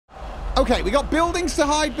Okay, we got buildings to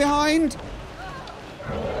hide behind.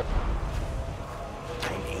 I'm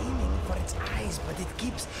aiming for its eyes, but it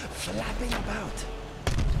keeps flapping about.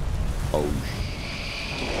 Oh,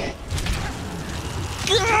 shit.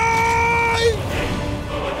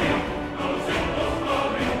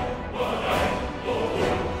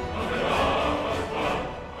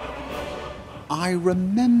 I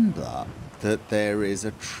remember that there is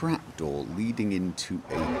a trapdoor leading into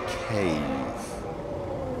a cave.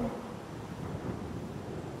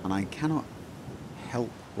 And I cannot help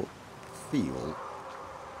but feel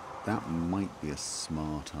that might be a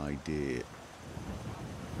smart idea.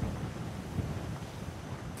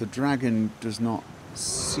 The dragon does not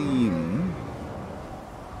seem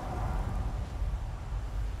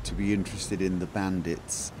to be interested in the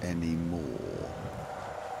bandits anymore.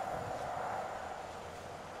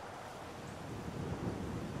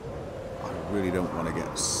 I really don't want to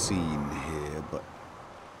get seen here, but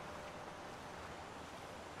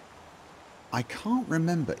I can't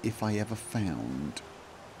remember if I ever found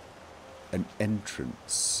an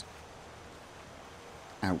entrance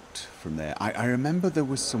out from there. I remember there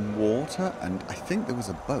was some water and I think there was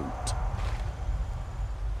a boat.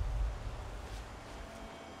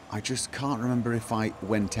 I just can't remember if I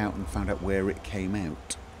went out and found out where it came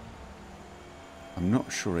out. I'm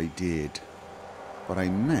not sure I did, but I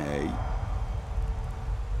may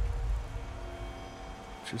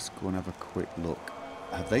just go and have a quick look.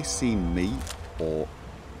 Have they seen me, or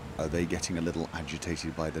are they getting a little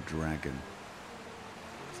agitated by the dragon?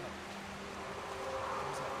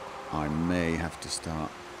 I may have to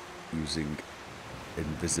start using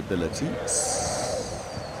invisibility.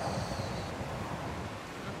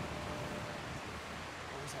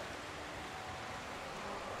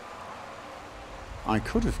 I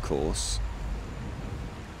could, of course,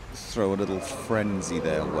 throw a little frenzy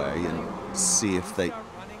their way and see if they...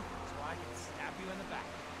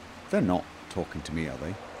 They're not talking to me, are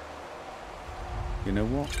they? You know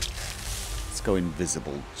what? Let's go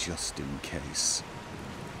invisible just in case.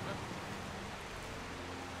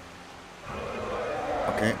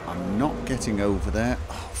 Okay, I'm not getting over there.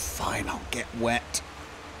 Oh, fine, I'll get wet.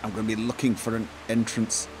 I'm going to be looking for an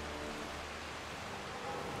entrance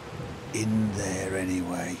in there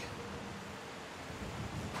anyway.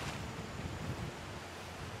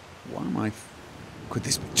 Why am I... Could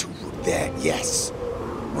this be too... There, yes.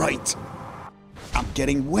 Right. I'm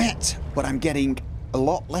getting wet, but I'm getting a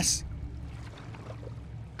lot less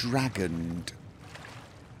dragoned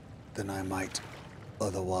than I might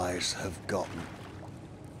otherwise have gotten.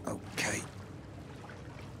 Okay.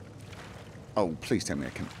 Oh, please tell me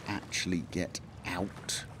I can actually get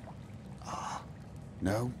out. Ah,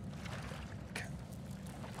 no.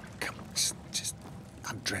 Come on, just...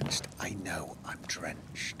 I'm drenched. I know I'm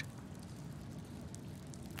drenched.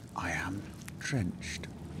 I am drenched.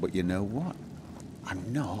 But you know what?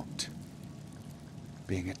 I'm not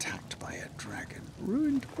being attacked by a dragon.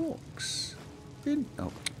 Ruined books.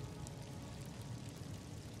 Oh.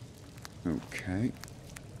 Okay.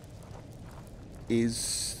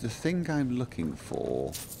 Is the thing I'm looking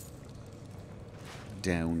for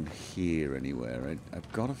down here anywhere?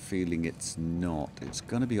 I've got a feeling it's not. It's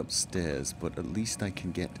going to be upstairs, but at least I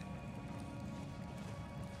can get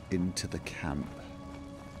into the camp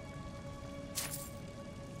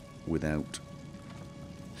without,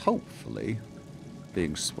 hopefully,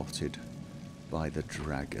 being spotted by the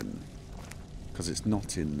dragon. Because it's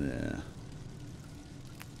not in there.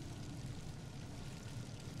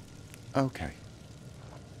 Okay.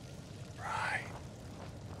 Right.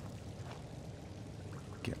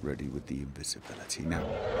 Get ready with the invisibility now.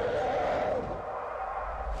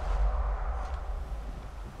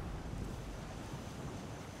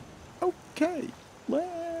 Okay.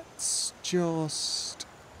 Let's just...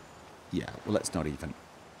 Yeah, well, let's not even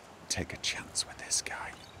take a chance with this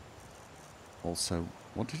guy. Also,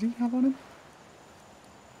 what did he have on him?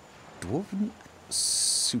 Dwarven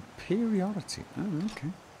superiority. Oh,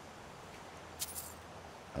 okay.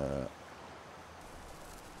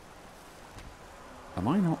 Am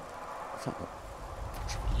I not... Is that a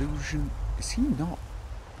illusion? Is he not...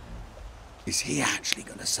 Is he actually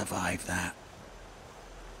going to survive that?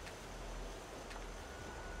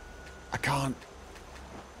 I can't...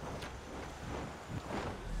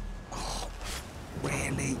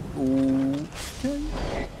 Really? Okay.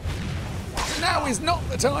 Now is not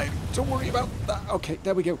the time to worry about that. Okay,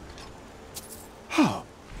 there we go. Oh.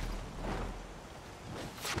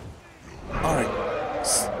 Alright.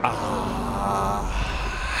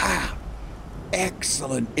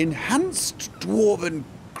 Excellent. Enhanced Dwarven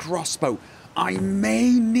crossbow. I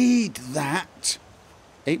may need that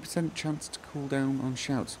 8% chance to cool down on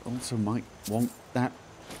shouts. Also might want that.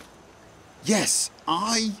 Yes,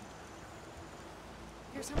 I...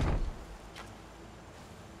 Here's something.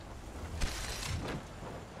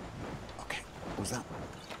 Okay, was that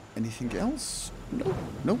anything else? No,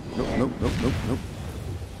 no, no, no, no, no, no.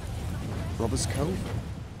 Robbers Cove.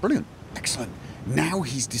 Brilliant. Excellent. Now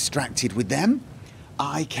he's distracted with them.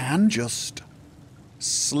 I can just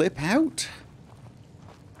slip out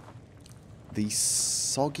the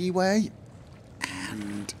soggy way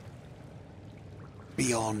and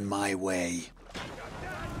be on my way.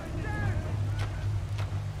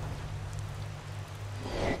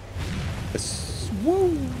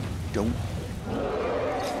 Whoa! Don't.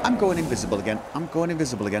 I'm going invisible again. I'm going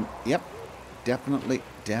invisible again. Yep. Definitely,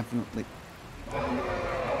 definitely.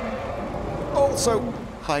 Also,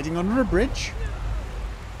 hiding under a bridge.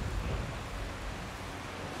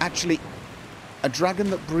 Actually, a dragon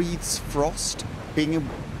that breathes frost being a...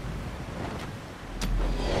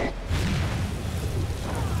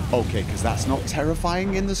 Okay, because that's not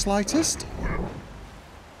terrifying in the slightest.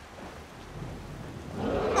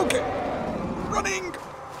 Okay. Running!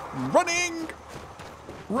 Running!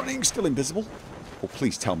 Running, still invisible. Oh,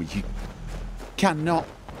 please tell me you cannot...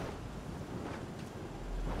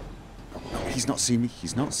 Oh, no, he's not seen me.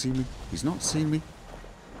 He's not seen me. He's not seen me.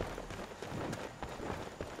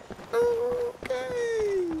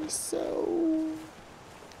 Okay, so...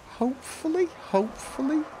 Hopefully.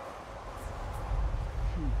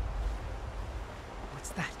 What's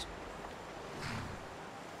that?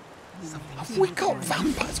 Have we got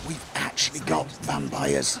vampires? We've actually got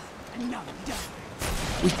vampires.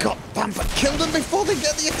 We've got vampire. Kill them before they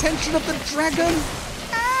get the attention of the dragon.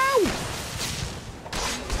 Ow!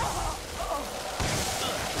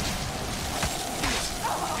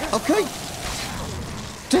 Okay.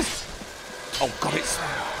 Just... Oh, God, it's...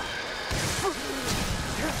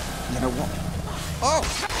 You know what? Oh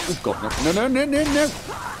God, no.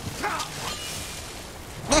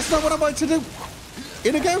 That's not what I'm about to do.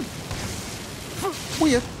 In it go.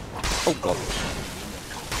 Weird. Oh, God.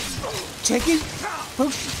 Taking.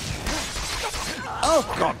 Push. Oh,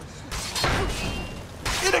 God.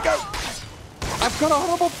 In it go. I've got a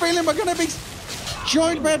horrible feeling we're going to be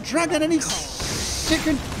joined by a dragon any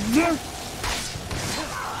second. No.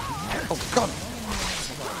 Oh, God.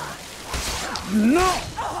 No.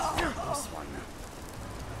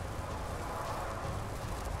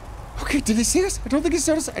 Okay, did he see us? I don't think he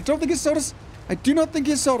saw us. I do not think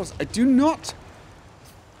he saw us. I do not.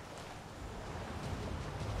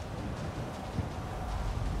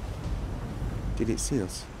 Did it see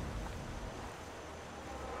us?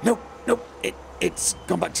 Nope. It's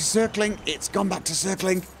gone back to circling.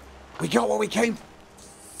 We got what we came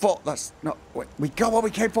for. That's not... We got what we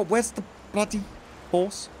came for. Where's the bloody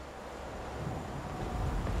horse?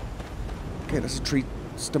 Okay, that's a tree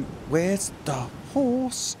stump. Where's the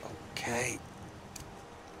horse? Okay.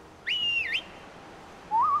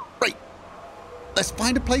 Right. Let's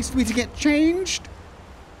find a place for me to get changed.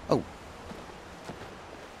 Oh.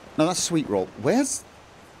 No, that's Sweet Roll. Where's...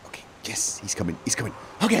 Okay, yes, he's coming.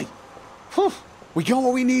 Okay. Whew. We got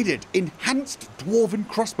what we needed. Enhanced Dwarven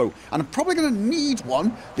Crossbow. And I'm probably going to need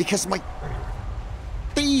one because my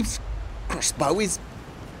Thieves Crossbow is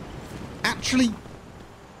actually...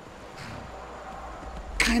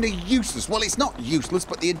 kind of useless. Well, it's not useless,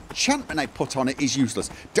 but the enchantment I put on it is useless.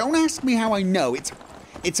 Don't ask me how I know. It's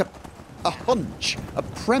a hunch, a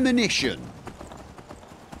premonition.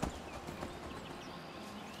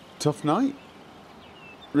 Tough night?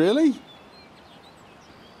 Really?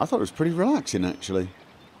 I thought it was pretty relaxing, actually.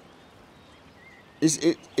 Is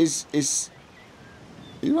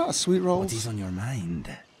you out of sweet rolls? What is on your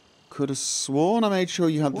mind? Could have sworn I made sure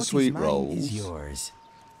you had the sweet rolls. What is yours?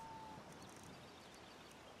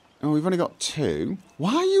 Oh, we've only got 2.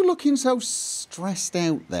 Why are you looking so stressed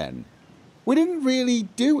out then? We didn't really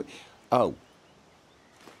do it. Oh.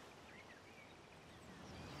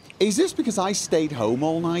 Is this because I stayed home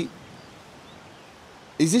all night?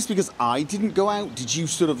 Is this because I didn't go out? Did you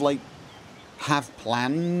sort of like have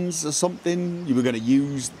plans or something? You were going to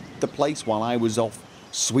use the place while I was off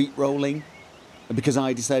sweet rolling? And because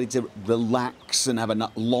I decided to relax and have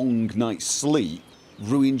a long night's sleep,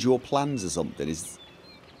 ruined your plans or something?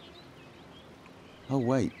 Oh,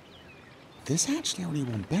 wait. There's actually only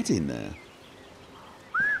one bed in there.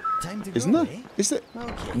 Time to Isn't go, there? eh? Is there?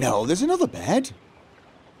 Okay. No, there's another bed.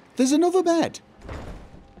 There's another bed.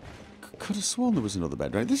 Could have sworn there was another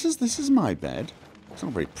bed, right? This is my bed. It's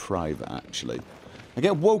not very private, actually. I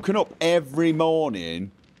get woken up every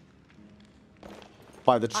morning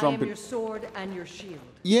by the trumpet. I am your sword and your shield.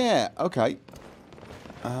 Yeah, okay.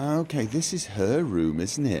 Okay, this is her room,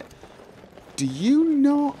 isn't it? Do you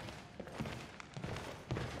not...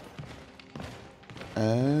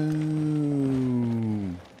 Oh.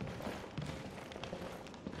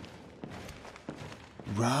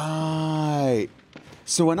 Right.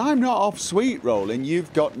 So when I'm not off sweet rolling,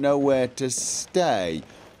 you've got nowhere to stay.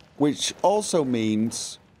 Which also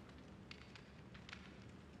means...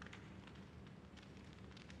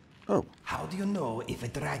 Oh. How do you know if a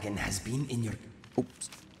dragon has been in your... Oops.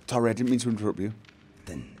 Sorry, I didn't mean to interrupt you.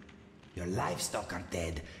 Then your livestock are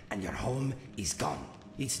dead and your home is gone.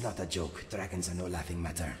 It's not a joke. Dragons are no laughing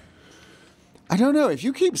matter. I don't know. If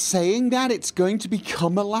you keep saying that, it's going to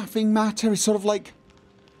become a laughing matter. It's sort of like...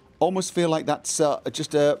 Almost feel like that's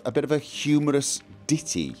just a bit of a humorous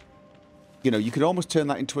ditty. You know, you could almost turn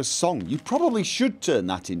that into a song. You probably should turn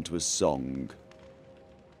that into a song.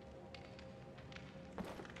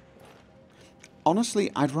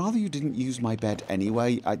 Honestly, I'd rather you didn't use my bed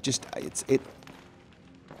anyway.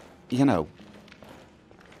 You know.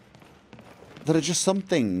 There are just some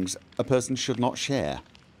things a person should not share.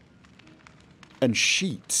 And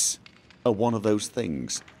sheets are one of those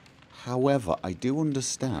things. However, I do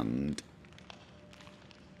understand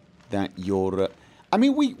that you're... I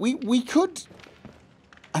mean, we could...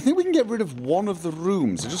 I think we can get rid of one of the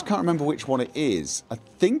rooms. I just can't remember which one it is. I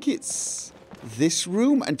think it's this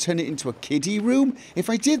room and turn it into a kiddie room. If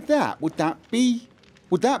I did that, would that be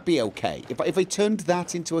okay? If I turned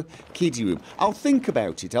that into a kiddie room? I'll think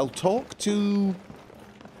about it. I'll talk to...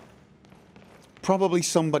 Probably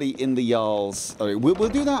somebody in the Jarl's... We'll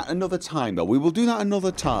do that another time, though. We will do that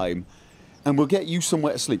another time, and we'll get you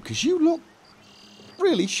somewhere to sleep, because you look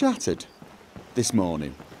really shattered this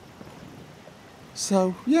morning.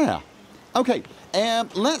 So, yeah. Okay,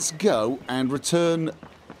 let's go and return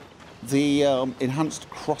the enhanced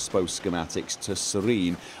crossbow schematics to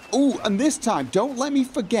Serene. Oh, and this time, don't let me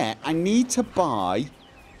forget, I need to buy...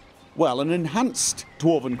 Well, an enhanced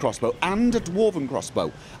dwarven crossbow and a dwarven crossbow.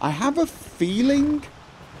 I have a feeling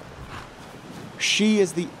she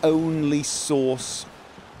is the only source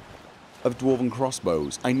of dwarven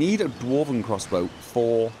crossbows. I need a dwarven crossbow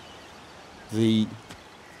for the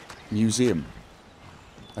museum.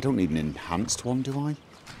 I don't need an enhanced one, do I?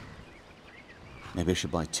 Maybe I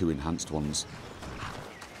should buy 2 enhanced ones.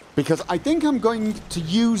 Because I think I'm going to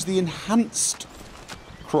use the enhanced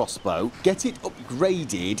crossbow, get it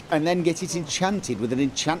upgraded, and then get it enchanted with an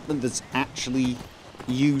enchantment that's actually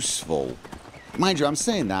useful. Mind you, I'm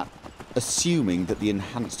saying that assuming that the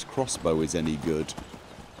enhanced crossbow is any good.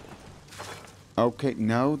 Okay,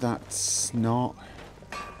 no, that's not...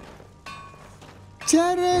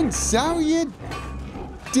 Terence, how you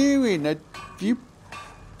doing? Are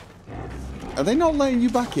they not letting you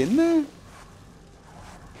back in there?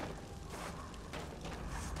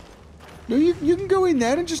 No, you can go in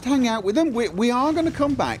there and just hang out with them. We are going to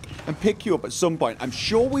come back and pick you up at some point. I'm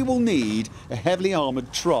sure we will need a heavily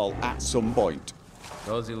armoured troll at some point.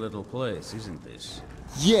 Cozy little place, isn't this?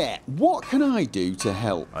 Yeah, what can I do to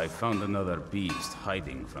help? I found another beast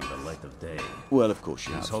hiding from the light of day. Well, of course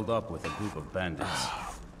you He's have. holed up with a group of bandits.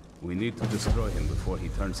 We need to destroy him before he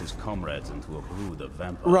turns his comrades into a brood of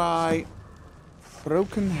vampires. Right.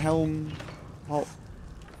 Broken helm... Oh.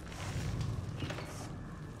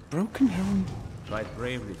 Broken helm... Fight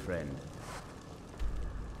bravely, friend.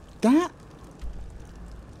 That...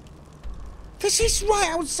 This is right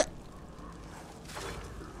outside...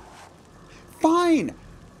 Fine.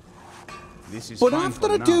 But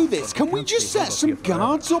after I do this, can we just set some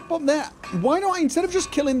guards up there? Why don't I, instead of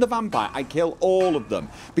just killing the vampire, I kill all of them?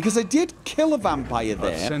 Because I did kill a vampire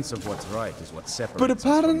there. Our sense of what's right is what separates but us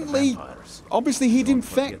from the apparently, vampires. obviously he'd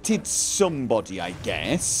infected somebody, I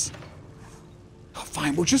guess. Oh,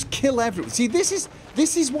 fine, we'll just kill everyone. See, this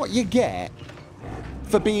is what you get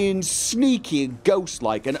for being sneaky and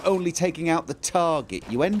ghost-like and only taking out the target.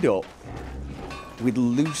 You end up with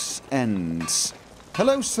loose ends.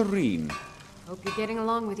 Hello, Serene. Hope you're getting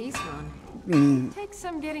along with Eastron. Takes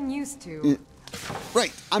some getting used to.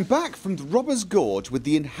 Right, I'm back from the Robber's Gorge with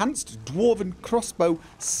the enhanced dwarven crossbow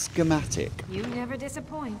schematic. You never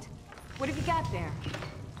disappoint. What have you got there?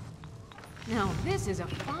 Now, this is a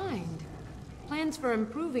find. Plans for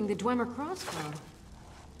improving the Dwemer crossbow.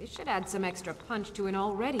 This should add some extra punch to an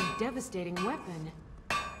already devastating weapon.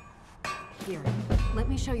 Here, let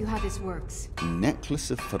me show you how this works. Necklace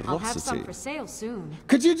of Ferocity. I'll have some for sale soon.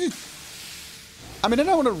 Could you just... I mean, I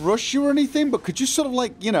don't want to rush you or anything, but could you sort of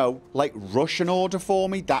like, you know, like rush an order for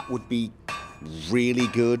me? That would be really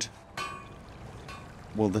good.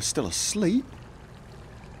 Well, they're still asleep.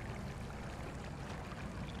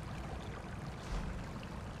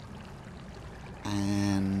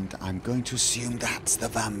 And I'm going to assume that's the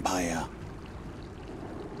vampire.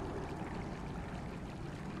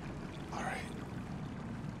 Alright.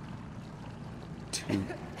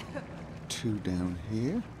 Two down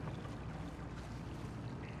here.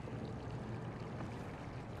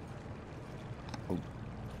 Oh.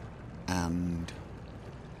 And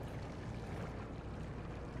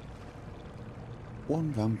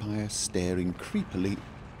one vampire staring creepily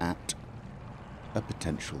at a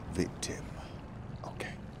potential victim.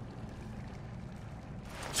 Okay.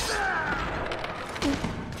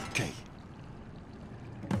 Okay.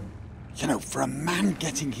 You know, for a man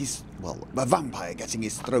getting his... well, a vampire getting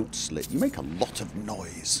his throat slit, you make a lot of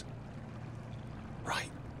noise.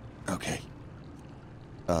 Right. Okay.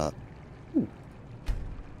 Ooh.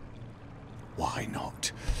 Why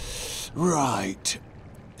not? Right.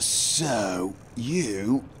 So,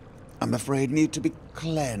 you, I'm afraid, need to be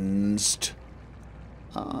cleansed.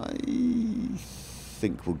 I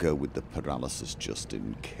think we'll go with the paralysis just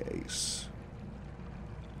in case.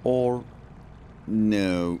 Or,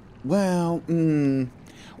 no. Well,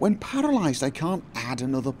 when paralyzed, I can't add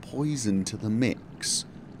another poison to the mix.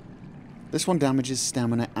 This one damages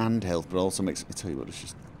stamina and health, but also makes... I tell you what,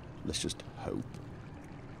 let's just hope.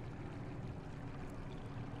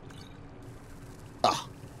 Ah,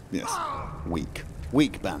 yes. Weak.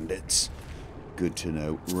 Weak bandits. Good to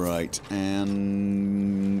know. Right,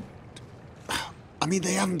 and... I mean,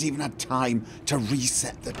 they haven't even had time to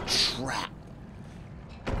reset the trap.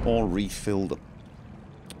 Or refill the...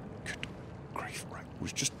 Good grief, right.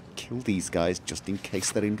 We'll just kill these guys just in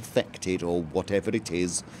case they're infected or whatever it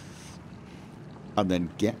is. And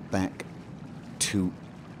then get back to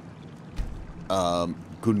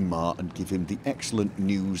Gunmar and give him the excellent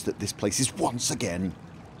news that this place is once again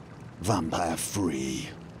vampire-free.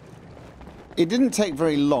 It didn't take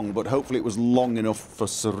very long, but hopefully it was long enough for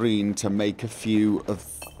Serene to make a few of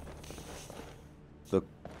the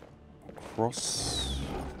crossbows.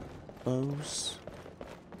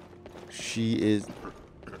 She is...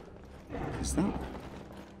 Is that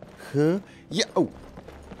her? Yeah, oh.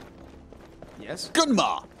 Yes?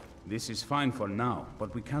 Gunmar! This is fine for now,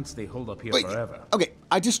 but we can't stay holed up here Wait, forever. okay,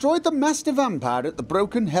 I destroyed the Master Vampire at the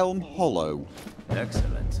Broken Helm Hollow.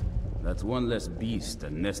 Excellent. That's one less beast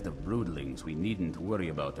and nest of broodlings we needn't worry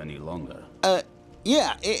about any longer.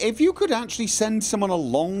 Yeah, if you could actually send someone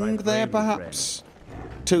along there, perhaps,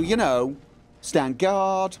 to, you know, stand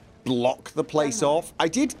guard, block the place off. I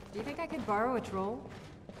did... Do you think I could borrow a troll?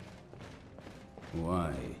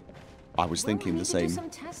 Why? I was thinking the same. I need to do some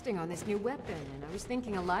testing on this new weapon, and I was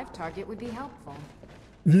thinking a live target would be helpful.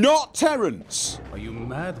 Not Terrence! Are you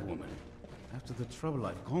mad, woman? After the trouble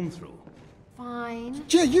I've gone through. Fine.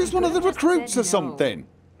 Yeah, use one of the recruits or something.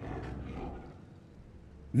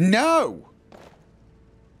 No!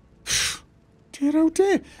 Dear, oh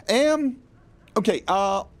dear. Okay,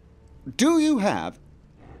 do you have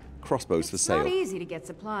crossbows for sale? It's not easy to get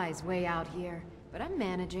supplies way out here, but I'm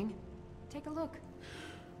managing. Take a look.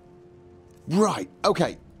 Right,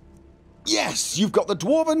 okay. Yes, you've got the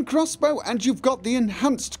dwarven crossbow and you've got the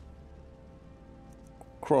enhanced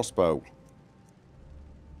crossbow.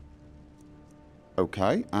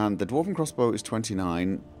 Okay, and the dwarven crossbow is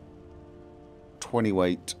 29, 20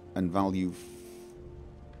 weight, and value...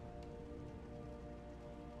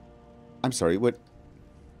 I'm sorry, what...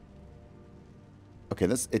 Okay,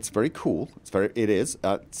 it's very cool. It is.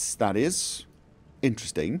 That is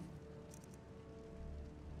interesting.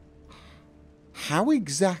 How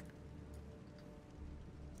exact...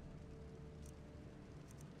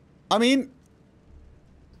 I mean...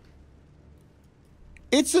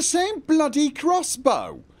 It's the same bloody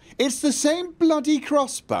crossbow. It's the same bloody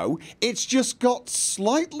crossbow. It's just got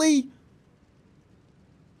slightly...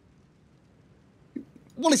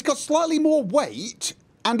 Well, it's got slightly more weight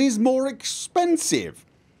and is more expensive.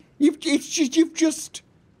 You've just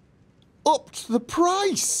upped the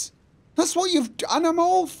price. That's what you've done. And I'm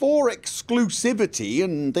all for exclusivity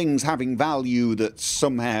and things having value that's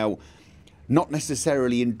somehow not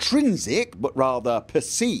necessarily intrinsic, but rather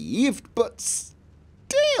perceived, but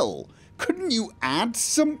still, couldn't you add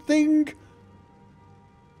something?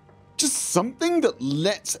 Just something that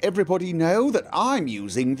lets everybody know that I'm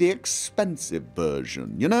using the expensive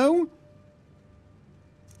version, you know?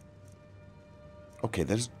 Okay,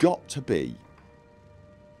 there's got to be.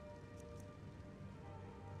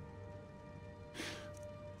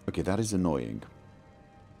 Okay, that is annoying.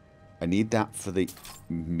 I need that for the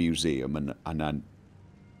museum and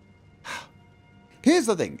Here's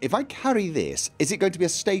the thing. If I carry this, is it going to be a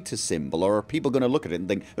status symbol, or are people going to look at it and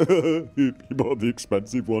think, he bought the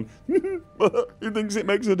expensive one. He thinks it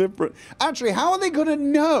makes a difference. Actually, how are they going to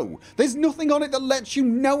know? There's nothing on it that lets you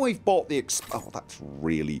know I've bought the Oh, that's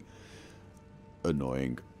really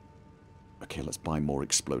annoying. Okay, let's buy more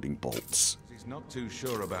exploding bolts. He's not too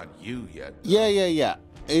sure about you yet. Yeah.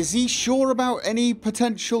 Is he sure about any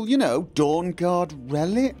potential, you know, Dawnguard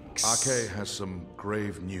relics? Arke has some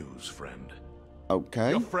grave news, friend.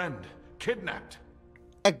 Okay. Your friend, kidnapped.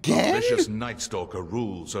 Again? A vicious Night Stalker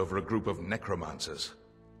rules over a group of necromancers.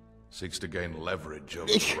 Seeks to gain leverage over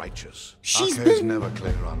the righteous. Arke's never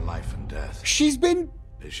clear on life and death. She's been...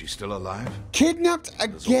 Is she still alive? Kidnapped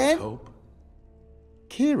There's again? always hope.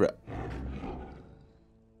 Kira.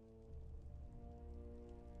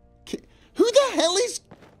 Who the hell is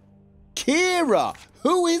Kira?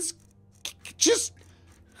 Who is... Just...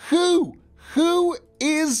 Who? Who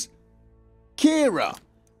is Kira?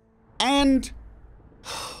 And...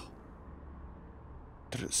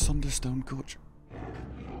 Sunderstone Coach.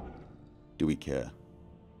 Do we care?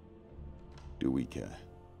 Do we care?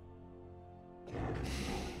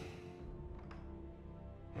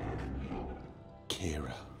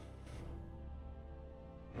 Kira.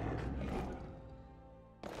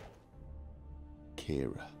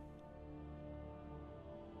 Kira.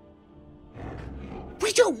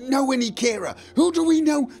 We don't know any Kira. Who do we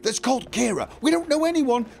know that's called Kira? We don't know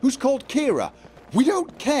anyone who's called Kira. We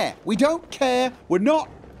don't care. We don't care. We're not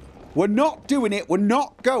doing it. We're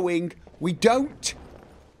not going. We don't.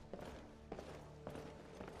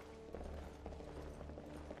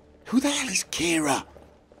 Who the hell is Kira?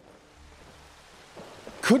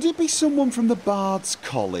 Could it be someone from the Bard's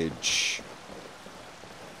College?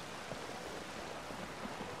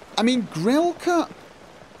 I mean, Grelka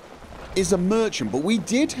is a merchant, but we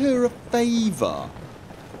did her a favour.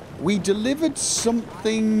 We delivered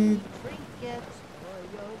something...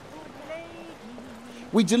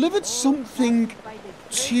 We delivered something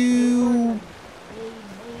to...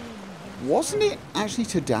 Wasn't it actually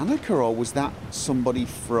to Danica, or was that somebody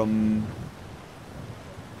from...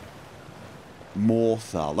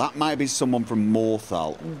 Morthal? That might be someone from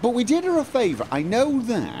Morthal. But we did her a favour, I know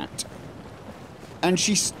that. And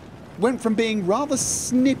she went from being rather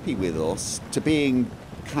snippy with us to being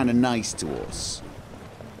kind of nice to us.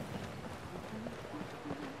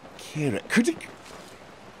 Kira, could it...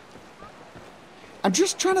 I'm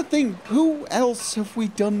just trying to think, who else have we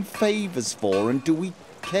done favours for, and do we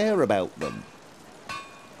care about them?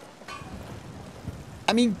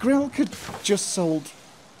 I mean, Grelka just sold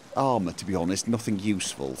armour, to be honest, nothing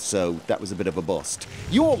useful, so that was a bit of a bust.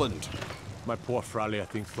 Yorland! My poor Frally, I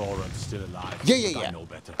think Thoran's still alive. Yeah. I know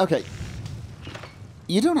better. Okay.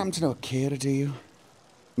 You don't happen to know Kira, do you?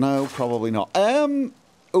 No, probably not.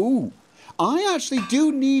 Ooh. I actually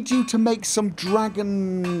do need you to make some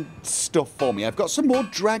dragon stuff for me. I've got some more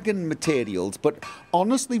dragon materials, but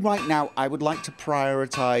honestly, right now, I would like to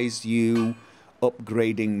prioritise you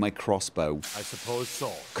upgrading my crossbow. I suppose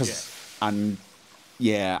so. Because I'm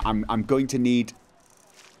going to need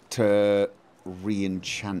to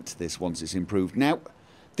re-enchant this once it's improved. Now,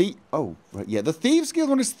 the Thieves Guild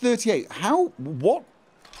one is 38.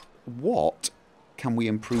 What can we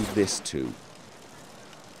improve this to?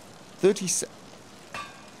 37.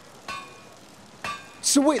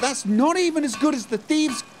 So wait, that's not even as good as the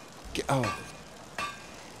Thieves... Oh.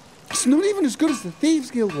 It's not even as good as the Thieves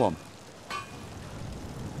Guild one.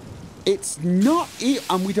 It's not...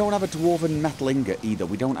 And we don't have a Dwarven Metal Ingot either.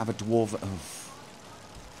 We don't have a Dwarven... Oh.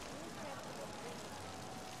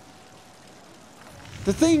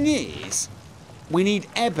 The thing is, we need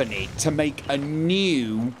Ebony to make a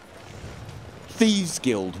new Thieves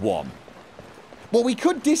Guild one. Well, we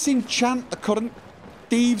could disenchant the current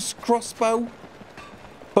Thieves crossbow,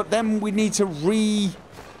 but then we need to re-improve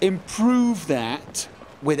that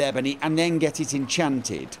with Ebony and then get it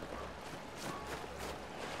enchanted.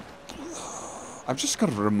 I've just got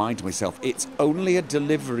to remind myself, it's only a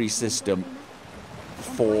delivery system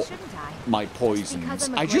for my poisons.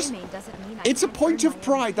 It's a point of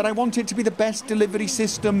pride that I want it to be the best delivery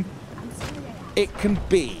system it can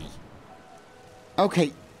be.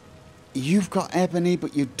 Okay. You've got Ebony,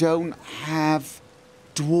 but you don't have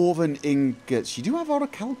Dwarven Ingots. You do have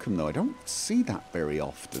Orichalcum, though. I don't see that very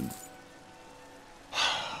often.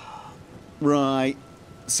 Right.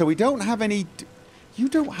 So we don't have any... You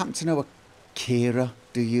don't happen to know a Kira,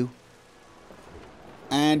 do you?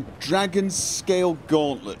 And Dragon Scale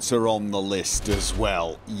Gauntlets are on the list as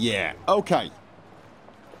well. Yeah. Okay.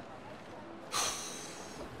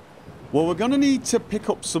 Well, we're going to need to pick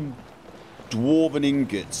up some Dwarven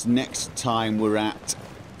Ingots next time we're at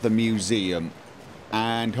the museum.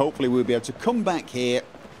 And hopefully we'll be able to come back here,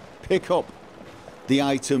 pick up the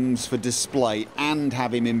items for display, and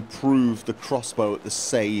have him improve the crossbow at the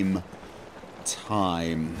same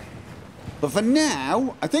time. But for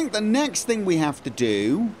now, I think the next thing we have to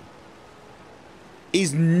do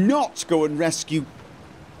is not go and rescue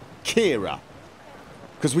Kira.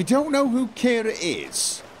 Because we don't know who Kira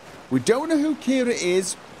is. We don't know who Kira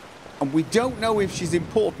is, and we don't know if she's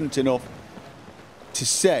important enough to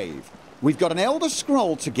save. We've got an Elder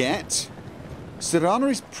Scroll to get. Serana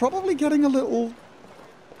is probably getting a little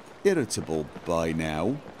irritable by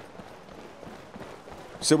now.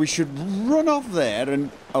 So we should run off there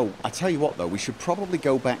and... Oh, I tell you what, though. We should probably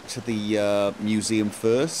go back to the museum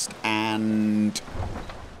first and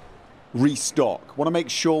restock. Want to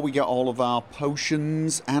make sure we get all of our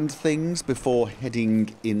potions and things before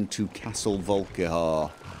heading into Castle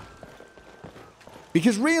Volkihar.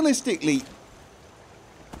 Because realistically,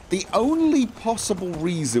 the only possible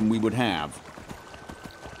reason we would have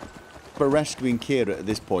for rescuing Kira at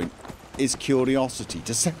this point is curiosity,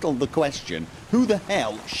 to settle the question who the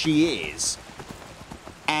hell she is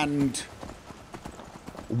and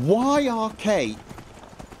why RK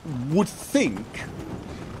would think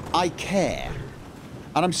I care.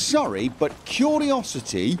 And I'm sorry, but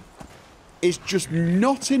curiosity is just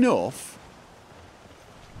not enough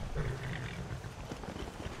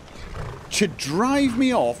to drive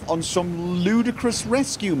me off on some ludicrous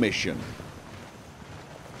rescue mission.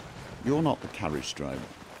 You're not the carriage driver.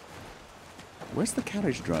 Where's the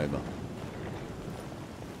carriage driver?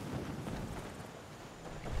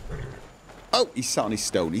 Oh, he's sat on his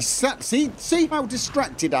stone. He's sat... See how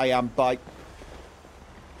distracted I am by...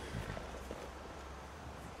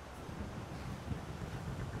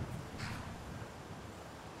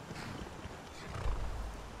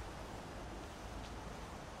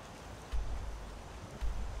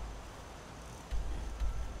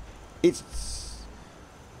 It's...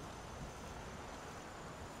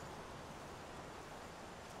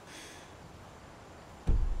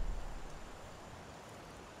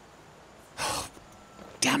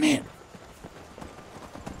 Damn it.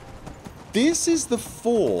 This is the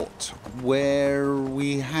fort where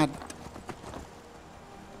we had...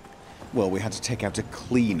 Well, we had to take out a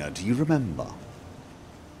cleaner. Do you remember?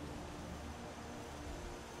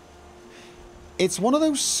 It's one of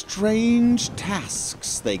those strange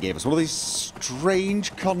tasks they gave us. One of these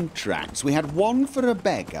strange contracts. We had one for a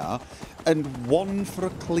beggar and one for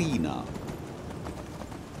a cleaner.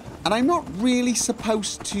 And I'm not really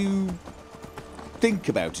supposed to think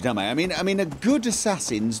about it, am I? I mean, a good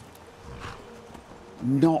assassin's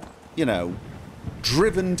not, you know,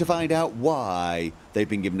 driven to find out why they've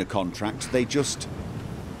been given a contract. They just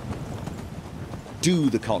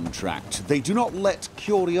do the contract. They do not let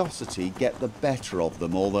curiosity get the better of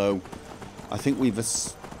them, although I think we've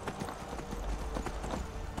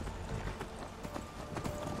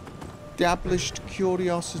established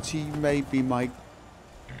curiosity may be my...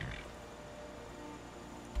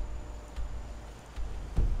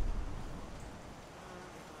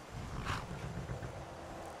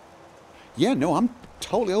 Yeah, no, I'm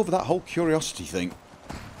totally over that whole curiosity thing.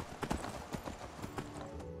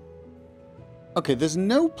 Okay, there's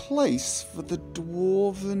no place for the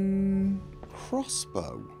dwarven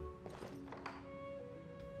crossbow.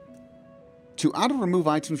 To add or remove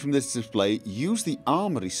items from this display, use the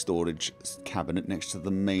armory storage cabinet next to the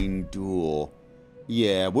main door.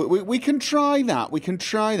 Yeah, we can try that. We can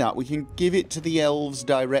try that. We can give it to the elves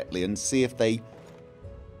directly and see if they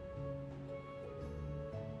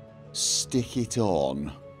stick it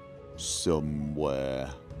on somewhere.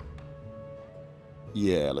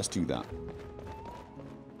 Yeah, let's do that.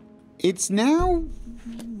 It's now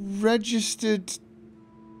registered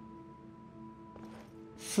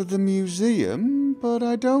for the museum, but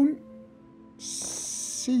I don't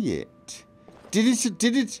see it. Did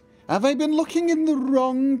it? Have I been looking in the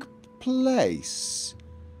wrong place?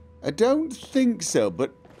 I don't think so,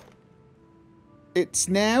 but it's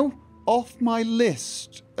now off my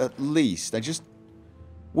list, at least. I just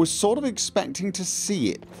was sort of expecting to see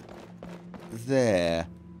it there.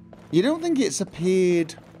 You don't think it's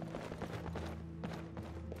appeared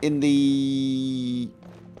in the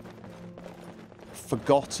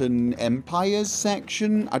Forgotten Empires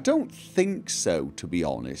section? I don't think so, to be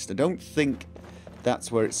honest. I don't think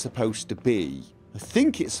that's where it's supposed to be. I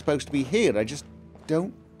think it's supposed to be here. I just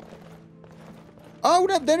don't... Oh,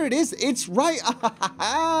 no, there it is. It's right.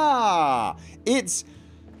 It's...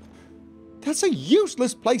 That's a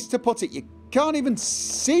useless place to put it. You can't even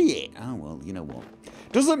see it. Oh, well, you know what?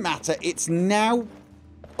 Doesn't matter. It's now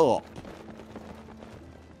up.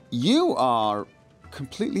 You are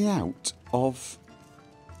completely out of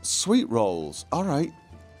Sweet rolls. All right.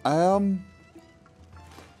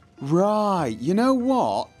 Right. You know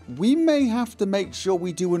what? We may have to make sure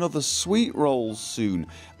we do another sweet rolls soon.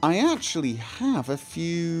 I actually have a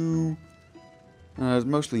few... it's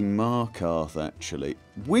mostly Markarth, actually.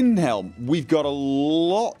 Windhelm. We've got a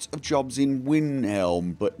lot of jobs in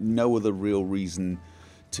Windhelm, but no other real reason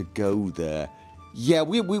to go there. Yeah,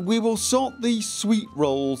 we will sort these sweet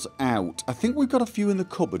rolls out. I think we've got a few in the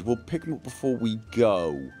cupboard. We'll pick them up before we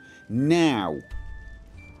go. Now,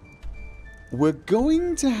 we're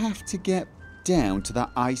going to have to get down to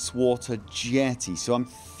that ice water jetty. So I'm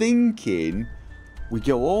thinking we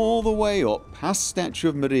go all the way up past Statue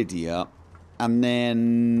of Meridia. And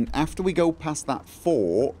then after we go past that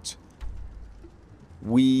fort,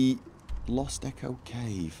 we... Lost Echo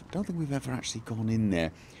Cave. I don't think we've ever actually gone in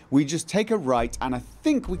there. We just take a right, and I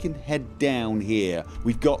think we can head down here.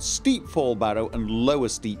 We've got Steep Fall Barrow and Lower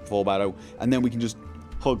Steep Fall Barrow, and then we can just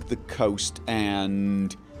hug the coast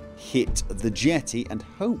and hit the jetty, and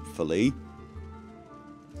hopefully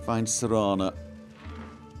find Serana.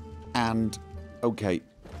 And, okay,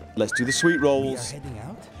 let's do the sweet rolls. We are heading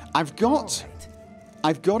out?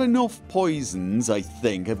 I've got enough poisons, I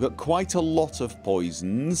think. I've got quite a lot of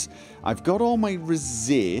poisons. I've got all my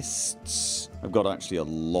resists. I've got actually a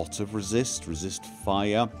lot of resist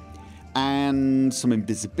fire. And some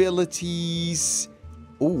invisibilities.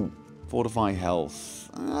 Ooh, fortify health.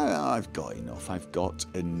 I've got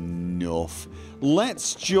enough.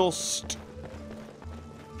 Let's just...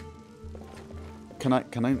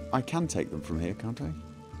 I can take them from here, can't I?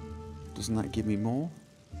 Doesn't that give me more?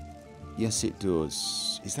 Yes, it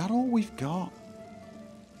does. Is that all we've got?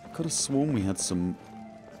 I could have sworn we had some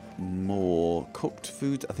more. Cooked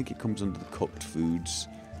food. I think it comes under the cooked foods.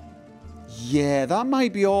 Yeah, that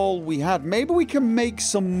might be all we had. Maybe we can make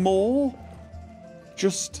some more?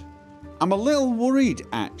 Just... I'm a little worried,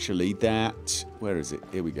 actually, that... Where is it?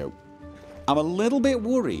 Here we go. I'm a little bit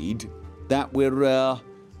worried that we're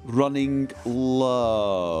running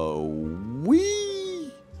low.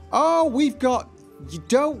 Oh, we've got...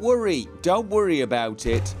 Don't worry about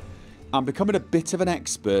it. I'm becoming a bit of an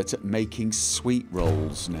expert at making sweet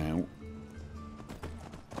rolls now.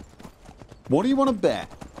 What do you want to bet?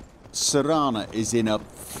 Serana is in a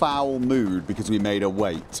foul mood because we made her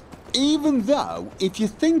wait. Even though, if you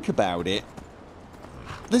think about it,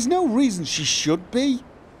 there's no reason she should be.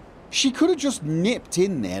 She could have just nipped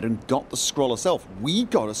in there and got the scroll herself. We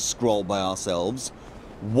got a scroll by ourselves.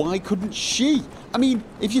 Why couldn't she? I mean,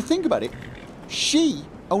 if you think about it, she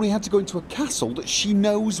only had to go into a castle that she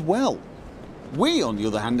knows well. We, on the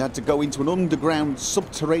other hand, had to go into an underground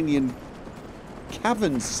subterranean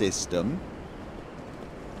cavern system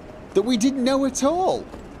that we didn't know at all.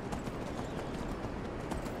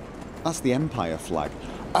 That's the Empire flag.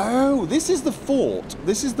 Oh, this is the fort.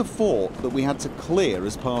 This is the fort that we had to clear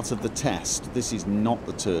as part of the test. This is not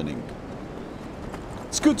the turning.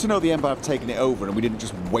 It's good to know the Empire have taken it over and we didn't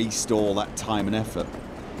just waste all that time and effort.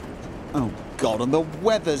 Oh, God, and the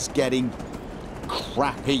weather's getting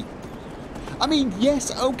crappy. I mean,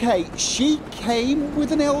 yes, okay, she came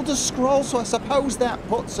with an Elder Scroll, so I suppose that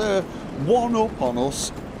puts her one up on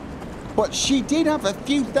us. But she did have a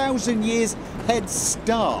few thousand years head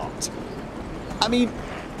start. I mean,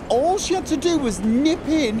 all she had to do was nip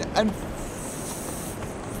in and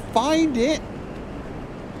find it.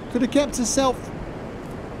 Could have kept herself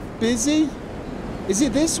busy. Is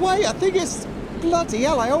it this way? I think it's... Bloody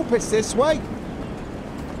hell, I hope it's this way.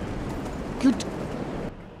 Good.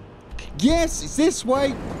 Yes, it's this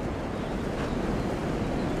way.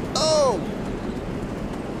 Oh.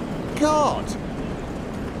 God.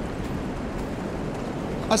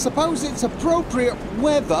 I suppose it's appropriate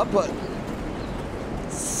weather, but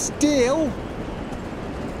still.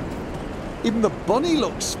 Even the bunny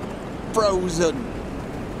looks frozen.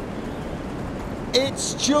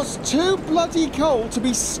 It's just too bloody cold to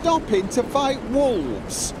be stopping to fight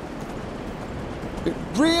wolves. It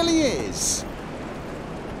really is.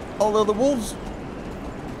 Although the wolves...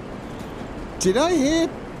 Did I hear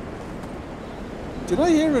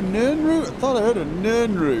a Nirnroot? I thought I heard a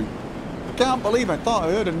Nirnroot. I can't believe I thought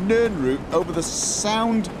I heard a Nirnroot over the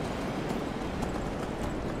sound.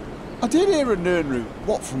 I did hear a Nirnroot.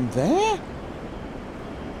 What, from there?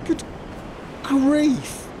 Good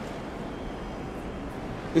grief.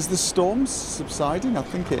 Is the storm subsiding? I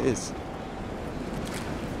think it is.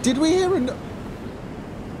 Did we hear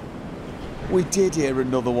We did hear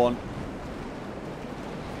another one.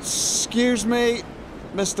 Excuse me,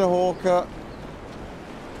 Mr. Hawker.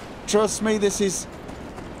 Trust me, this is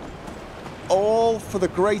all for the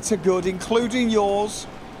greater good, including yours.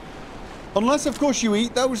 Unless, of course, you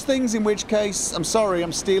eat those things, in which case, I'm sorry,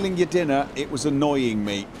 I'm stealing your dinner. It was annoying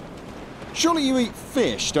me. Surely you eat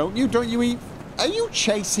fish, don't you? Don't you eat... Are you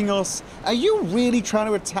chasing us? Are you really trying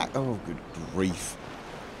to attack... Oh, good grief.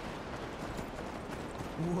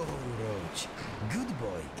 Whoa, Roach. Good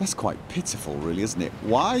boy. That's quite pitiful, really, isn't it?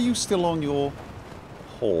 Why are you still on your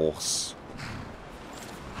horse?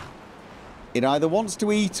 It either wants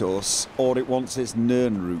to eat us, or it wants its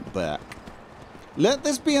Nirnroot back. Let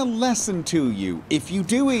this be a lesson to you. If you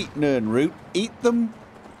do eat Nirnroot, eat them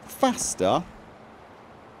faster,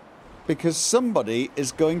 because somebody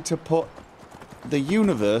is going to put the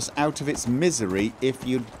universe out of its misery if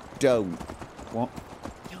you don't. What?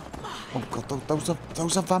 Oh god,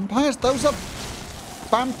 those are vampires. Those are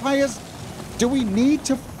vampires. Do we need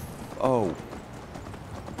to? Oh.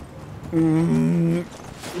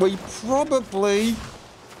 We probably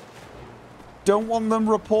don't want them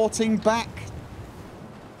reporting back,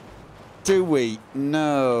 do we?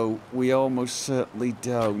 No, we almost certainly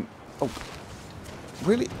don't. Oh,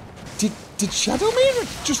 really? Did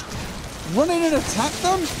Shadowmere just run in and attack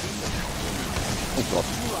them? Oh god.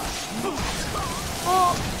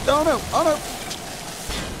 Oh no! Oh no!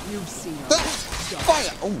 You've seen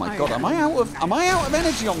fire! Oh my god! Am I out of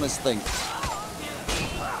energy on this thing?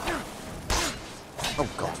 Oh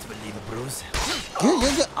god! Believe it, Bruce.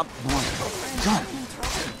 Yeah. Oh my god!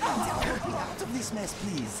 Out of this mess,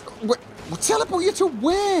 please. We'll teleport you to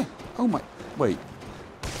where? Oh my... Wait.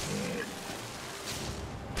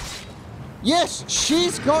 Yes,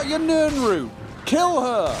 she's got your Nirnroot. Kill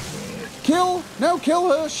her. Kill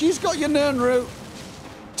her. She's got your Nirnroot.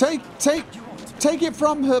 Take it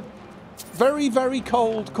from her very, very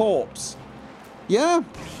cold corpse. Yeah?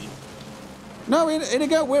 No, in a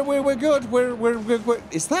go. We're good. We're good.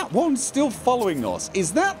 Is that one still following us?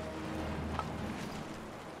 Is that...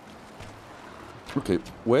 Okay,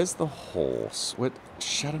 where's the horse? Where...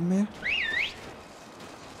 Shadowmere?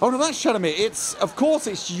 Oh no, that's Shadowmere. It's... Of course,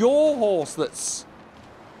 it's your horse that's...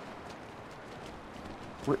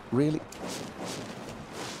 Really?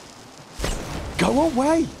 Go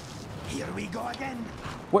away! Here we go again.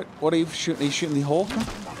 What are you shooting? Are you shooting the hawker?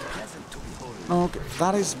 Okay,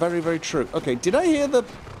 that is very, very true. Okay, did I hear the...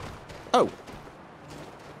 Oh.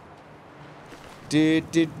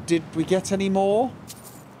 Did we get any more?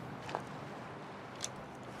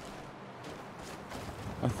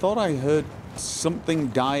 I thought I heard something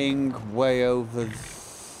dying way over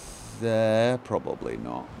there. Probably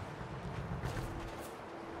not.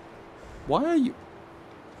 Why are you...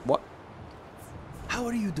 What? How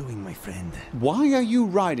are you doing, my friend? Why are you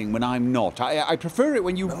riding when I'm not? I prefer it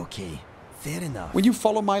when you... Okay, fair enough. When you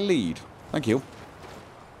follow my lead. Thank you.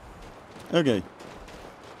 Okay.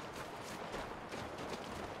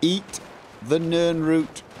 Eat the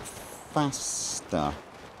Nirnroot faster.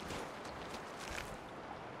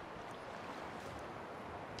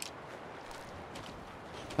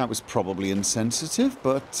 That was probably insensitive,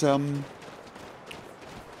 but,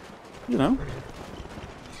 you know,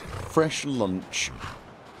 fresh lunch.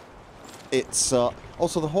 It's,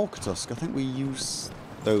 also the hawk tusk. I think we use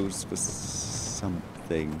those for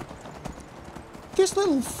something. This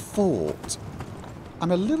little fort, I'm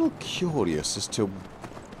a little curious as to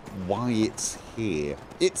why it's here.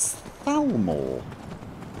 It's Thalmor,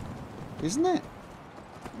 isn't it?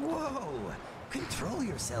 Whoa! Control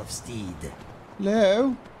yourself, Steed.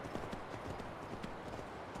 Hello?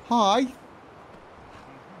 Hi?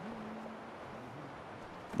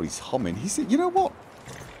 Well, he's humming. He said, you know what?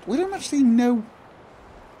 We don't actually know.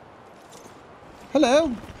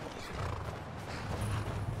 Hello?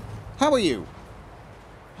 How are you?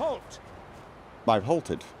 Halt! I've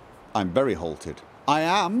halted. I'm very halted. I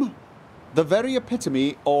am the very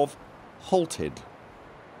epitome of halted.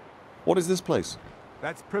 What is this place?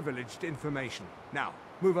 That's privileged information. Now,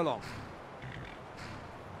 move along.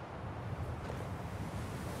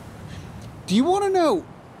 Do you want to know...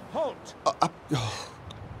 Halt!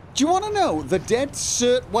 Do you want to know the dead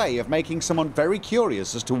cert way of making someone very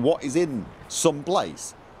curious as to what is in some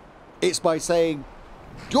place? It's by saying,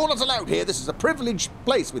 you're not allowed here, this is a privileged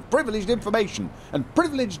place with privileged information and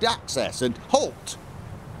privileged access, and halt!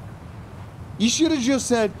 You should have just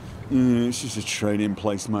said, it's just a training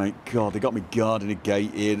place, mate. God, they got me guarding a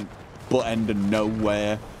gate here, butt end of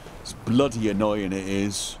nowhere. It's bloody annoying, it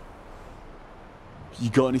is. You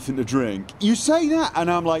got anything to drink? You say that, and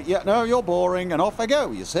I'm like, yeah, no, you're boring, and off I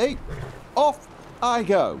go, you see? Off I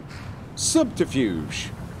go. Subterfuge.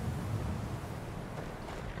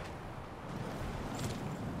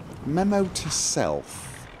 Memo to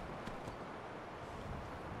self.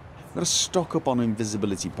 I've got to stock up on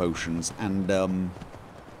invisibility potions and,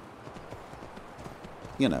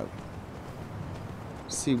 you know,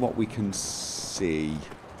 See what we can see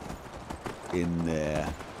in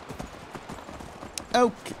there.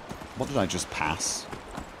 Okay. What did I just pass?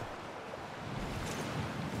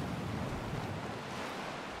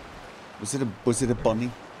 Was it a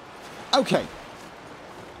bunny? Okay.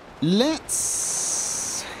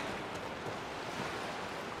 Let's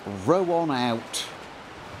row on out.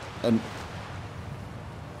 And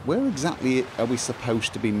where exactly are we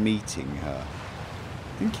supposed to be meeting her?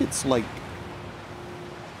 I think it's like...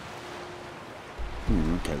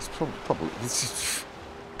 okay, it's probably...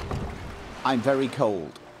 I'm very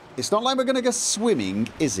cold. It's not like we're going to go swimming,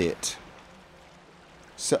 is it?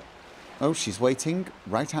 So... Oh, she's waiting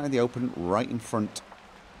right out in the open, right in front.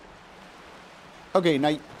 Okay,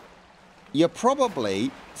 now, you're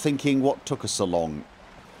probably thinking what took us so long.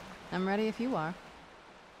 I'm ready if you are.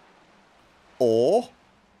 Or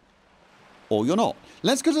you're not.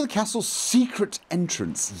 Let's go to the castle's secret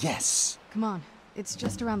entrance, yes. Come on, it's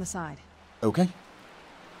just around the side. Okay.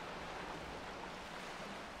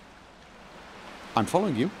 I'm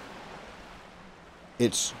following you.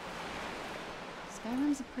 It's...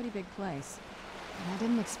 Skyrim's a pretty big place, and I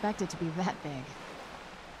didn't expect it to be that big.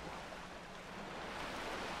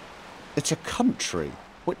 It's a country.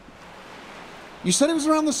 What? You said it was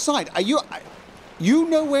around the side. Are you... You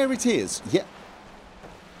know where it is. Yeah.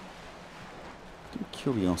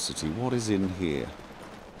 Curiosity. What is in here?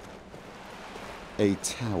 A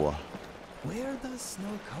tower. Where does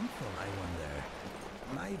snow come from, I wonder?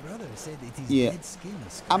 My brother said it is dead skin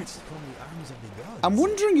scratched from the arms of the gods. I'm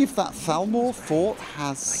wondering if that Thalmor fort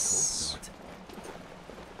has...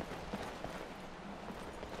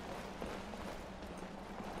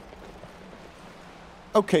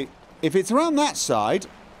 Okay, if it's around that side...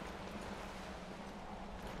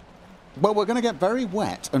 Well, we're going to get very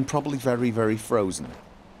wet and probably very, very frozen.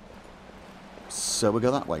 So we'll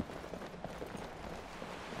go that way.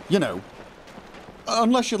 You know,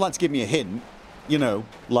 unless you'd like to give me a hint. You know,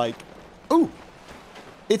 like, ooh,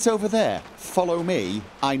 it's over there. Follow me.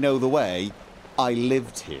 I know the way. I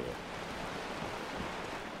lived here.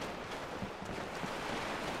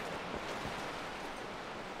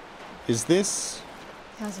 Is this?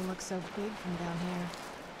 Doesn't look so big from down here.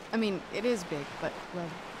 I mean, it is big, but, well,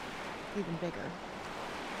 even bigger.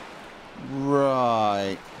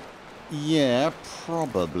 Right. Yeah,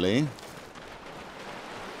 probably.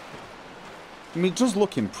 I mean, it does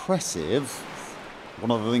look impressive. One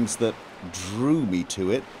of the things that drew me to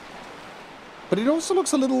it. But it also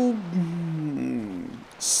looks a little...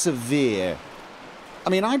 severe. I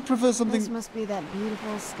mean, I'd prefer something... This must be that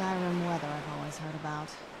beautiful Skyrim weather I've always heard about.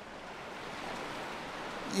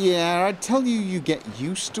 Yeah, I'd tell you you get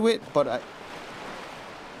used to it, but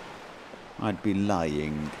I'd be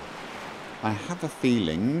lying. I have a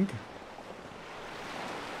feeling...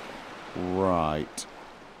 Right.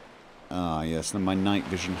 Ah, yes, then my night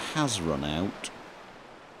vision has run out.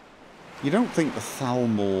 You don't think the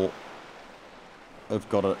Thalmor have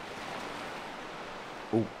got a...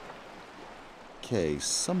 Okay,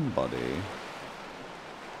 somebody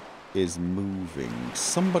is moving.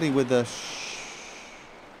 Somebody with a...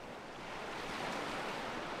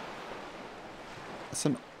 That's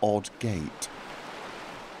an odd gate.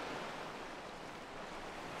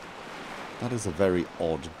 That is a very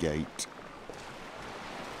odd gate.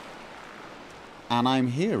 And I'm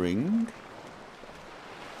hearing...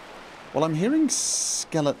 Well, I'm hearing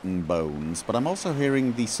skeleton bones, but I'm also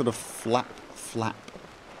hearing the sort of flap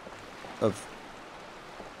of...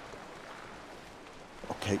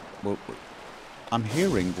 Okay, well, I'm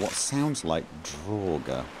hearing what sounds like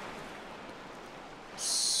Draugr.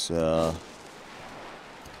 So...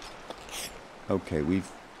 Okay,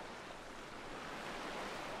 we've...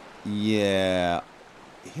 Yeah...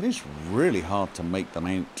 It is really hard to make them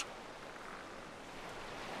out.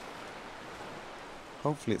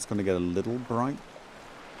 Hopefully it's going to get a little bright.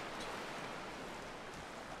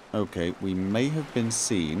 Okay, we may have been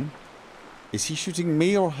seen. Is he shooting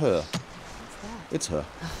me or her? It's her.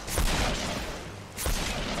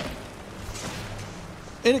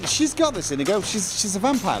 She's got this, Inigo. She's a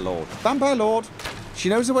vampire lord. Vampire lord. She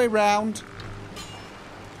knows her way round.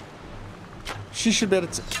 She should be able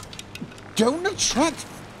to... Don't attract...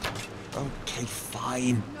 Okay,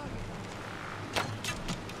 fine.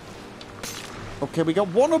 Okay, we got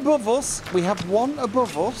one above us. We have one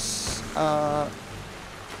above us.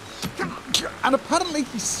 And apparently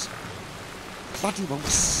he's... Bloody won't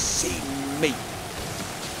see me.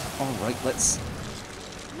 Alright, let's...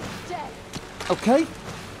 Dead. Okay.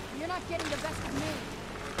 You're not getting the best of me.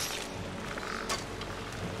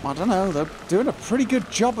 I don't know. They're doing a pretty good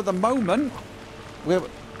job at the moment.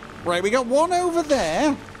 Right, we got one over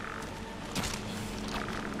there.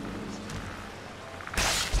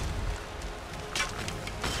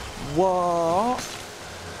 What?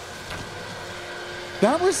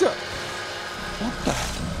 That was a... What the...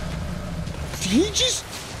 Did he just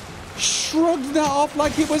shrug that off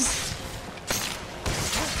like it was...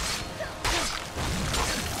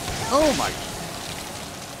 Oh my...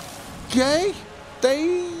 Okay?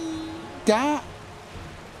 That...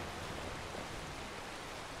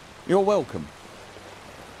 You're welcome.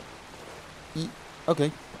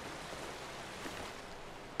 Okay.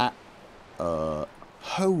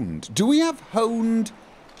 Honed. Do we have honed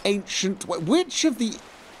ancient... Which of the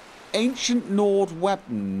ancient Nord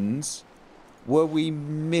weapons were we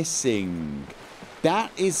missing?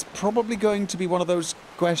 That is probably going to be one of those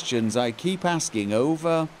questions I keep asking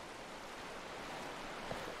over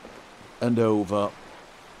and over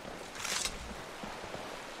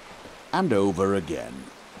and over again.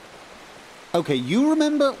 Okay, you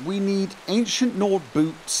remember we need ancient Nord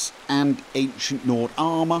boots and ancient Nord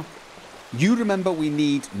armor. You remember we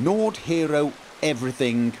need Nord hero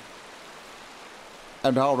everything.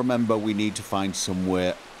 And I'll remember we need to find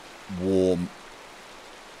somewhere warm.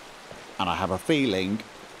 And I have a feeling...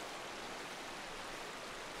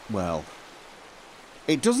 Well...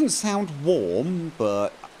 It doesn't sound warm,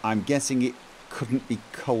 but I'm guessing it couldn't be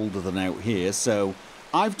colder than out here. So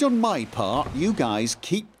I've done my part. You guys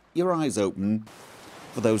keep your eyes open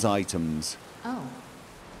for those items. Oh.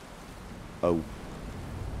 Oh.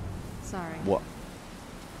 Sorry. What?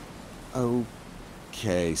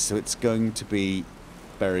 Okay, so it's going to be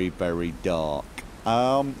very, very dark.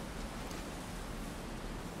 And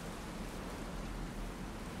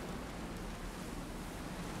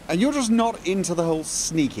you're just not into the whole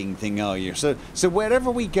sneaking thing, are you? So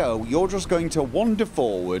wherever we go, you're just going to wander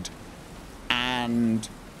forward and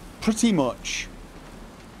pretty much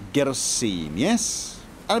get us seen, yes?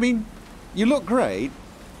 I mean, you look great.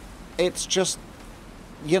 It's just,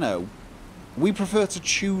 you know, we prefer to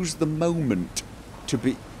choose the moment to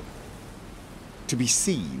be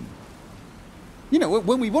seen. You know,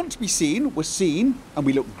 when we want to be seen, we're seen and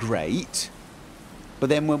we look great. But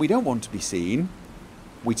then when we don't want to be seen,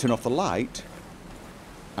 we turn off the light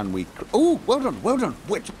and we... Oh, well done, well done.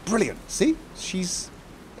 Brilliant. See? She's...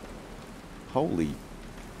 Holy...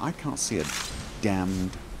 I can't see a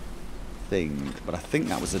damned thing, but I think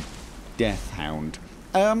that was a death hound.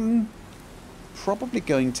 Probably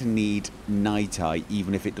going to need night eye,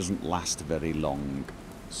 even if it doesn't last very long.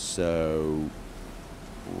 So...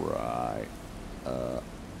 Right...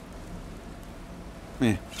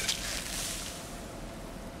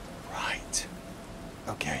 Right.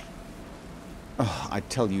 Okay. Oh, I'd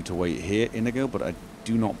tell you to wait here, Inigo, but I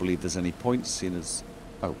do not believe there's any point, seeing as...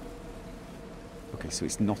 Oh. Okay, so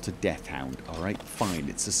it's not a death hound. Alright, fine.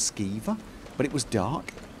 It's a skeever, but it was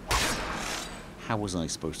dark. How was I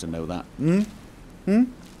supposed to know that?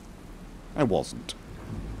 I wasn't.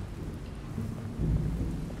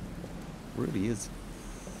 Really is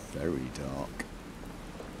very dark.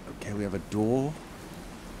 Okay, we have a door.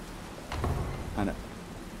 And a...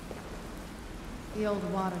 The old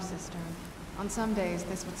water cistern. On some days,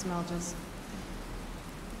 this would smell just...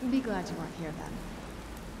 Be glad you weren't here then.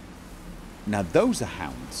 Now those are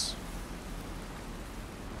hounds.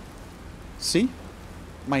 See?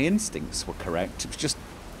 My instincts were correct. It was just...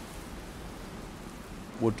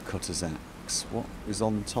 Woodcutter's axe. What is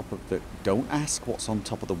on top of the... Don't ask what's on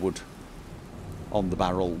top of the wood. On the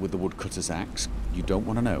barrel with the woodcutter's axe. You don't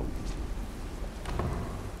want to know.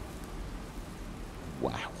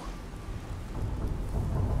 Wow.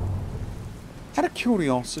 Out of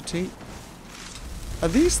curiosity, are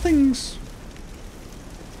these things...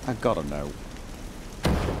 I gotta know.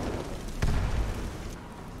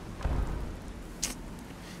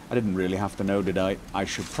 I didn't really have to know, did I? I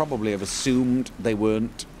should probably have assumed they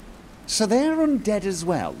weren't. So they're undead as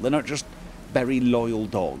well. They're not just very loyal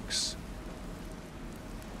dogs.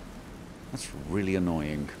 That's really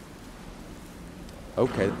annoying.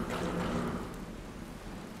 Okay.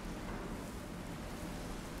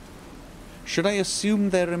 Should I assume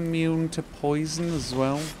they're immune to poison as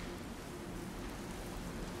well?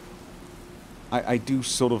 I do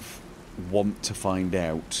sort of want to find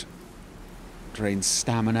out. Drains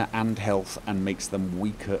stamina and health and makes them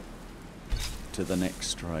weaker to the next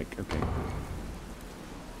strike. Okay.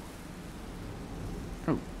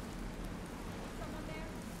 Oh.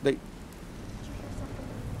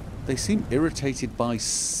 They seem irritated by...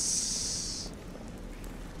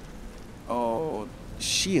 Oh,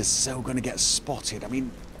 she is so going to get spotted. I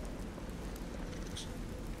mean...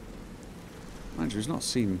 Mind you, he's not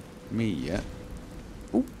seen me yet.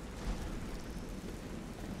 Ooh.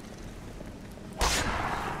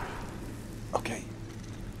 Okay.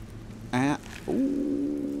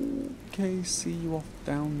 Okay. they see you off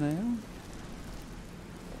down there?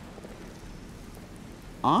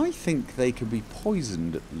 I think they could be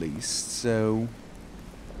poisoned at least, so...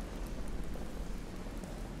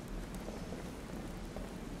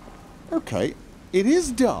 Okay, it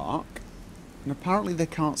is dark, and apparently they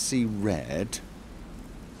can't see red,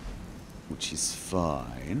 which is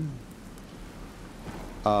fine.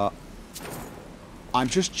 I'm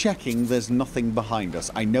just checking there's nothing behind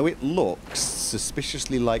us. I know it looks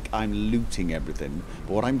suspiciously like I'm looting everything,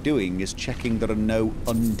 but what I'm doing is checking there are no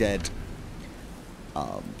undead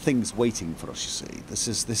things waiting for us, you see.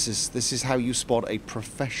 This is how you spot a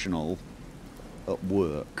professional at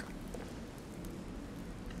work.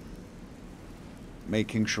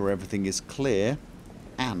 Making sure everything is clear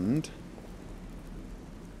and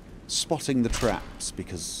spotting the traps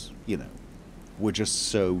because, you know, we're just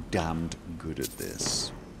so damned good at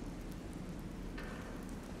this.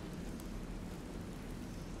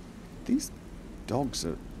 These dogs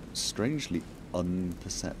are strangely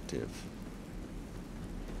unperceptive.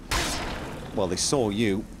 Well, they saw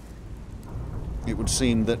you. It would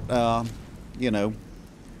seem that, you know,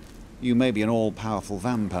 you may be an all-powerful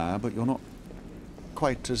vampire, but you're not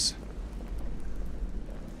quite as,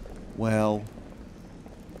 well,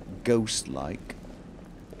 ghost-like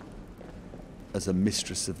as a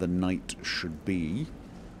mistress of the night should be.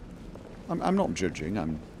 I'm not judging,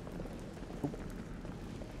 I'm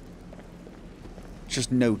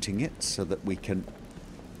just noting it so that we can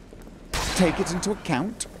take it into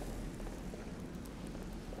account.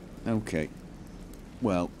 Okay.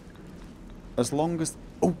 Well, as long as...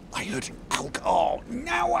 Oh, I heard alcohol. Oh,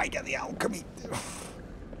 now I get the alchemy.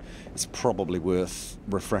 It's probably worth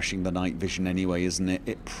refreshing the night vision anyway, isn't it?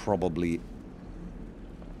 It probably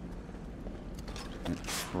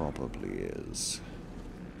is.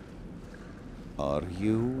 Are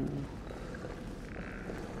you?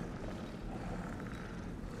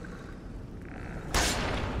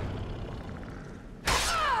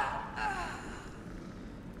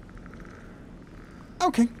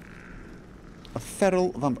 Okay. A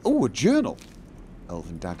feral vamp. Oh, a journal.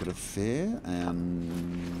 Elven Dagger of Fear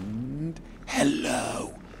and...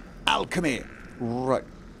 Hello! Alchemy! Right.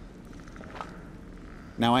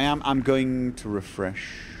 Now I'm going to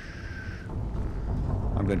refresh...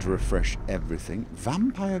 I'm going to refresh everything.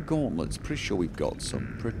 Vampire Gauntlets. Pretty sure we've got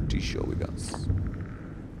some. Pretty sure we got some.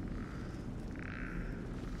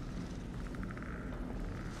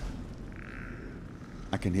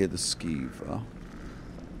 I can hear the skeever.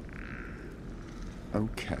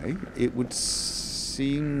 Okay, it would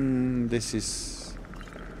seem this is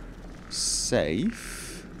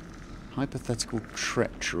safe. Hypothetical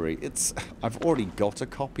treachery. It's... I've already got a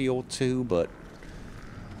copy or two, but...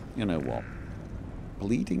 You know what?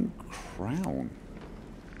 Bleeding Crown.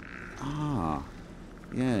 Ah,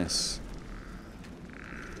 yes.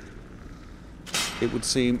 It would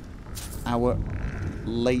seem our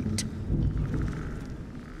late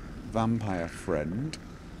vampire friend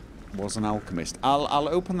was an alchemist. I'll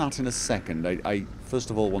open that in a second. I first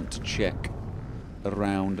of all want to check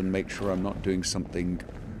around and make sure I'm not doing something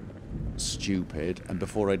stupid. And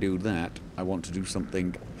before I do that, I want to do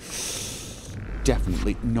something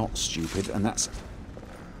definitely not stupid, and that's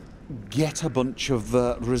get a bunch of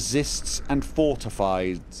resists and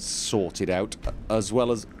fortifies sorted out, as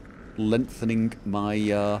well as lengthening my...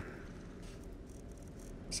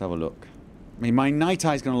 let's have a look. I mean, my night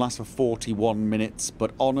eye is going to last for 41 minutes,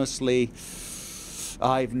 but honestly,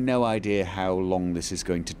 I've no idea how long this is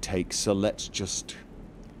going to take, so let's just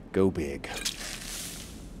go big.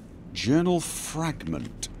 Journal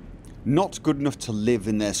fragment. Not good enough to live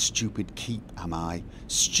in their stupid keep, am I?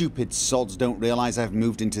 Stupid sods don't realise I've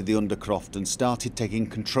moved into the Undercroft and started taking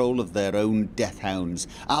control of their own death hounds.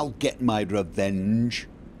 I'll get my revenge.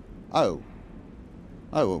 Oh.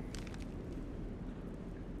 Oh.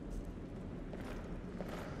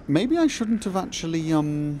 Maybe I shouldn't have actually,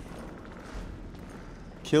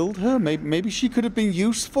 killed her? Maybe she could have been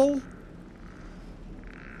useful?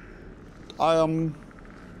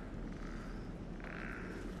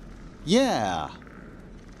 Yeah.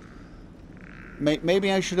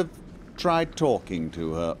 Maybe I should have tried talking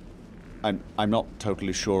to her. I'm not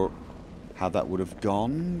totally sure how that would have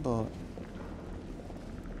gone, but...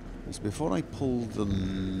 Just before I pull the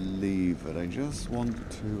lever, I just want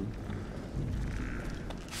to...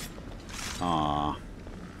 Ah.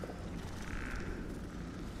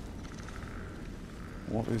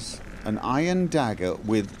 What is... An iron dagger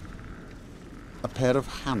with a pair of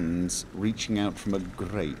hands reaching out from a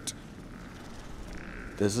grate.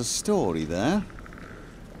 There's a story there.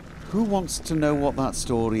 Who wants to know what that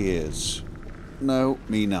story is? No,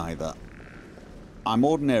 me neither. I'm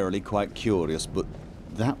ordinarily quite curious, but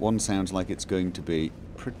that one sounds like it's going to be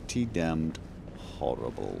pretty damned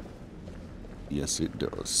horrible. Yes, it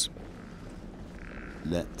does.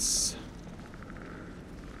 Let's...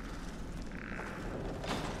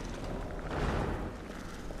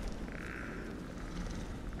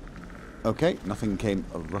 Okay, nothing came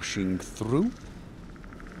rushing through.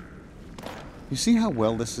 You see how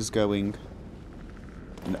well this is going?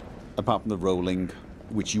 No, apart from the rolling,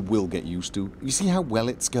 which you will get used to. You see how well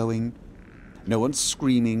it's going? No one's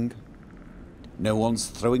screaming. No one's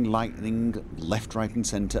throwing lightning left, right, and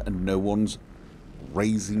centre, and no one's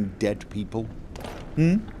raising dead people.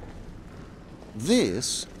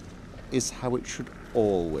 This is how it should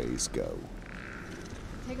always go.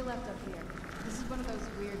 Take a left up here. This is one of those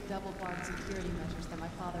weird double-barred security measures that my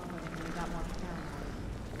father put in when he got more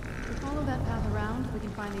paranoid. If we follow that path around, we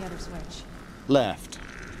can find the other switch. Left.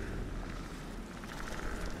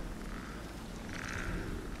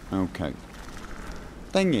 Okay.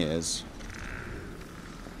 Thing is,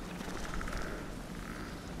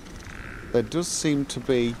 there does seem to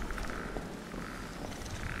be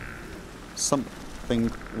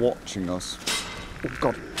something watching us. Oh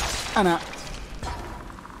God.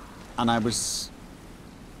 And I was...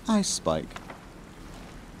 Ice Spike.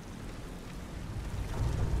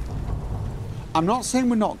 I'm not saying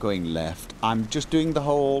we're not going left. I'm just doing the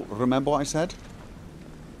whole... Remember what I said?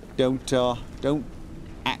 Don't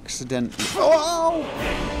accidentally... Oh!